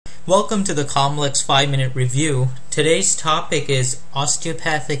Welcome to the COMLEX 5-minute review. Today's topic is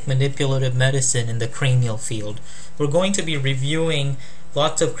osteopathic manipulative medicine in the cranial field. We're going to be reviewing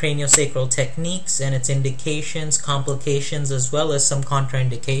lots of craniosacral techniques and its indications, complications, as well as some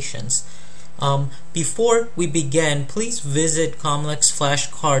contraindications. Before we begin, please visit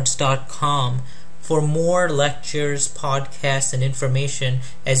COMLEXflashcards.com for more lectures, podcasts, and information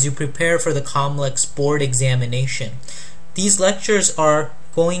as you prepare for the COMLEX board examination. These lectures are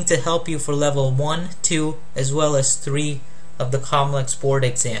going to help you for level 1, 2, as well as 3 of the COMLEX board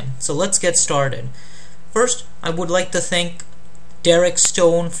exam. So let's get started. First, I would like to thank Derek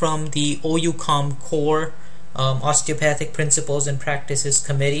Stone from the OUCOM Core Osteopathic Principles and Practices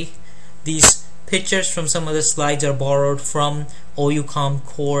Committee. These pictures from some of the slides are borrowed from OUCOM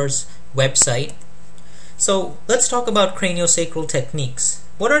Core's website. So let's talk about craniosacral techniques.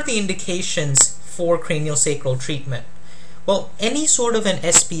 What are the indications for craniosacral treatment? Well, any sort of an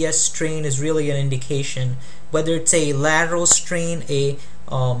SBS strain is really an indication, whether it's a lateral strain, a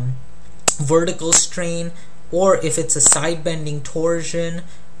vertical strain, or if it's a side bending torsion.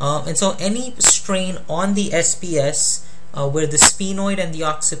 And so any strain on the SBS where the sphenoid and the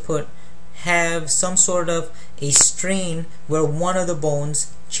occiput have some sort of a strain where one of the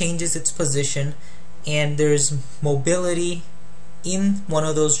bones changes its position and there's mobility in one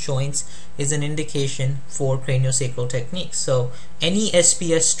of those joints is an indication for craniosacral techniques. So any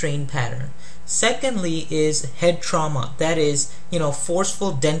SBS strain pattern. Secondly is head trauma, that is,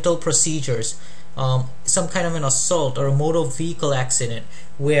 forceful dental procedures, some kind of an assault or a motor vehicle accident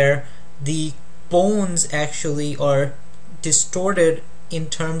where the bones actually are distorted in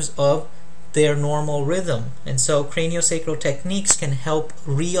terms of their normal rhythm, and so craniosacral techniques can help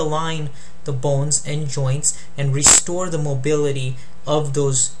realign the bones and joints and restore the mobility of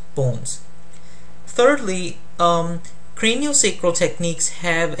those bones. Thirdly, craniosacral techniques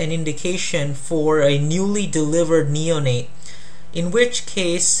have an indication for a newly delivered neonate, in which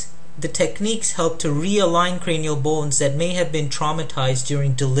case the techniques help to realign cranial bones that may have been traumatized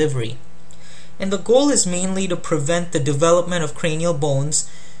during delivery. And the goal is mainly to prevent the development of cranial bones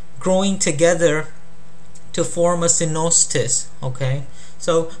growing together to form a synostis. Okay,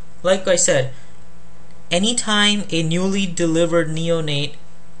 so like I said, anytime a newly delivered neonate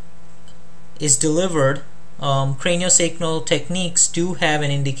is delivered, craniosacral techniques do have an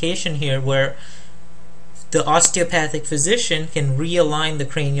indication here where the osteopathic physician can realign the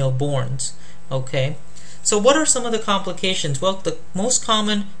cranial bones. Okay, so what are some of the complications? Well, the most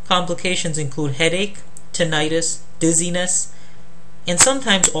common complications include headache, tinnitus, dizziness, and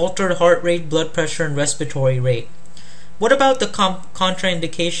sometimes altered heart rate, blood pressure, and respiratory rate. What about the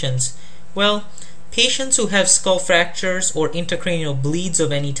contraindications? Well, patients who have skull fractures or intracranial bleeds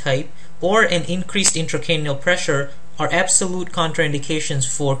of any type or an increased intracranial pressure are absolute contraindications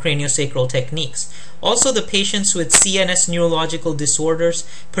for craniosacral techniques. Also, the patients with CNS neurological disorders,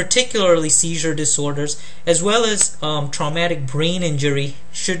 particularly seizure disorders, as well as traumatic brain injury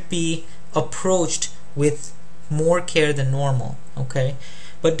should be approached with more care than normal. Okay,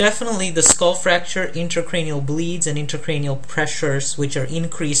 but definitely the skull fracture, intracranial bleeds, and intracranial pressures which are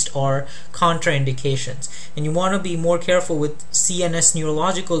increased are contraindications. And you want to be more careful with CNS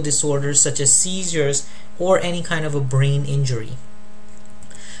neurological disorders such as seizures or any kind of a brain injury.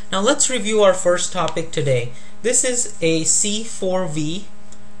 Now let's review our first topic today. This is a C4V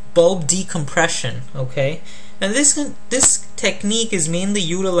bulb decompression. Okay, and this technique is mainly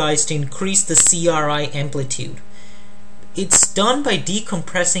utilized to increase the CRI amplitude. It's done by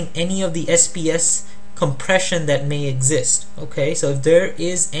decompressing any of the SBS compression that may exist. Okay, so if there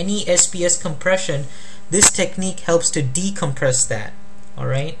is any SBS compression, this technique helps to decompress that.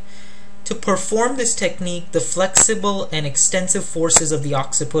 Alright, to perform this technique, the flexible and extensive forces of the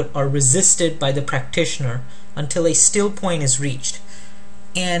occiput are resisted by the practitioner until a still point is reached.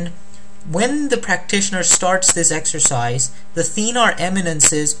 And when the practitioner starts this exercise, the thenar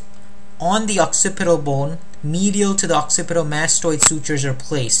eminences on the occipital bone medial to the occipital mastoid sutures are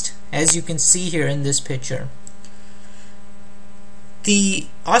placed, as you can see here in this picture. The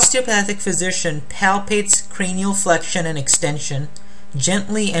osteopathic physician palpates cranial flexion and extension,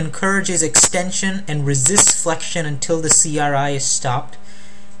 gently encourages extension and resists flexion until the CRI is stopped,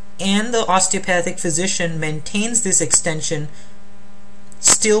 and the osteopathic physician maintains this extension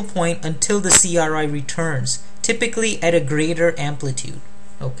still point until the CRI returns, typically at a greater amplitude.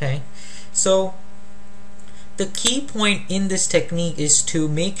 Okay, so the key point in this technique is to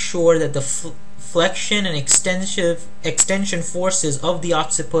make sure that the flexion and extension forces of the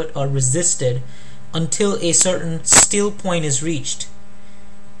occiput are resisted until a certain still point is reached.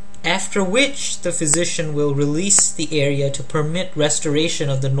 after which the physician will release the area to permit restoration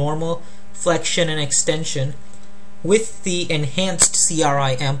of the normal flexion and extension with the enhanced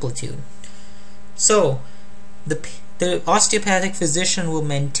CRI amplitude. So the osteopathic physician will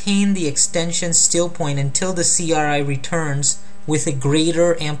maintain the extension still point until the CRI returns with a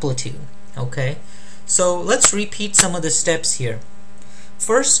greater amplitude. Okay, so let's repeat some of the steps here.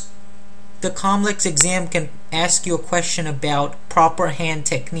 First, the COMLEX exam can ask you a question about proper hand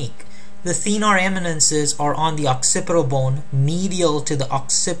technique. The thenar eminences are on the occipital bone, medial to the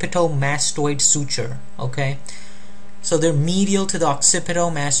occipital mastoid suture. Okay, so they're medial to the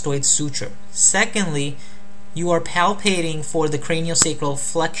occipital mastoid suture. Secondly, you are palpating for the craniosacral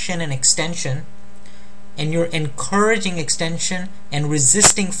flexion and extension, and you're encouraging extension and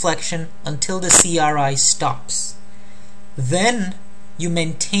resisting flexion until the CRI stops. Then you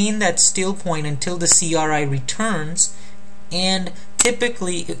maintain that still point until the CRI returns, and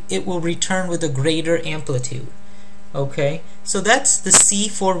typically it will return with a greater amplitude. Okay, so that's the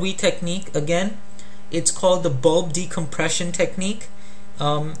C4V technique. Again, it's called the bulb decompression technique,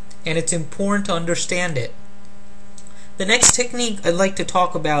 and it's important to understand it. The next technique I'd like to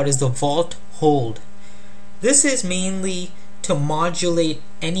talk about is the vault hold. This is mainly to modulate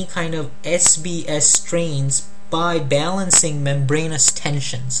any kind of SBS strains by balancing membranous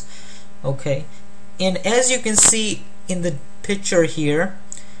tensions. Okay, and as you can see in the picture here,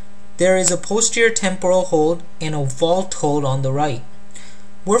 there is a posterior temporal hold and a vault hold on the right.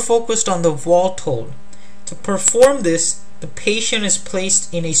 We're focused on the vault hold. To perform this, the patient is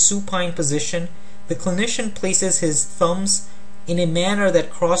placed in a supine position. The clinician places his thumbs in a manner that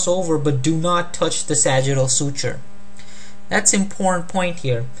cross over but do not touch the sagittal suture. That's an important point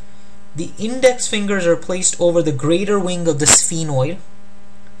here. The index fingers are placed over the greater wing of the sphenoid,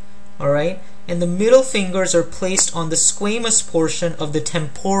 alright, and the middle fingers are placed on the squamous portion of the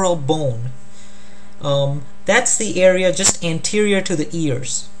temporal bone. That's the area just anterior to the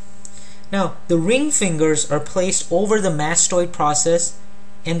ears. Now, the ring fingers are placed over the mastoid process,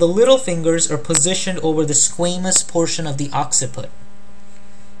 and the little fingers are positioned over the squamous portion of the occiput.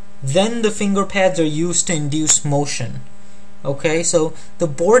 Then the finger pads are used to induce motion. Okay, so the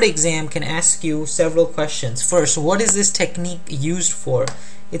board exam can ask you several questions. First, what is this technique used for?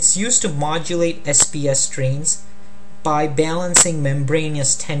 It's used to modulate SBS strains by balancing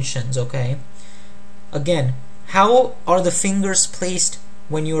membranous tensions. Okay, again, how are the fingers placed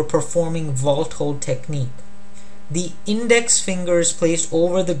when you are performing vault hold technique? The index finger is placed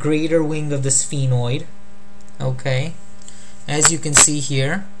over the greater wing of the sphenoid, okay, as you can see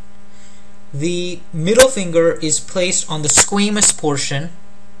here. The middle finger is placed on the squamous portion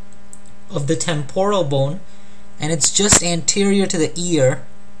of the temporal bone, and it's just anterior to the ear.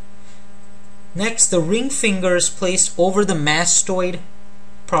 Next, the ring finger is placed over the mastoid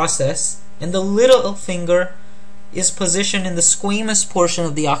process, and the little finger is positioned in the squamous portion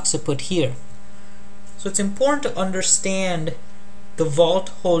of the occiput here. So it's important to understand the vault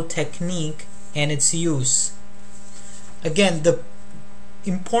hold technique and its use. Again, the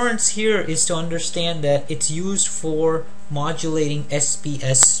importance here is to understand that it's used for modulating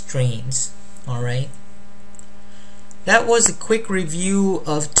SBS strains. Alright? That was a quick review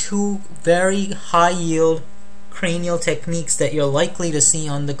of two very high yield cranial techniques that you're likely to see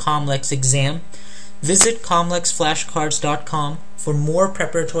on the COMLEX exam. Visit COMLEXflashcards.com for more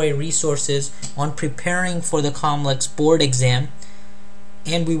preparatory resources on preparing for the COMLEX board exam,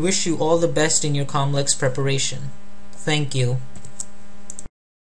 and we wish you all the best in your COMLEX preparation. Thank you.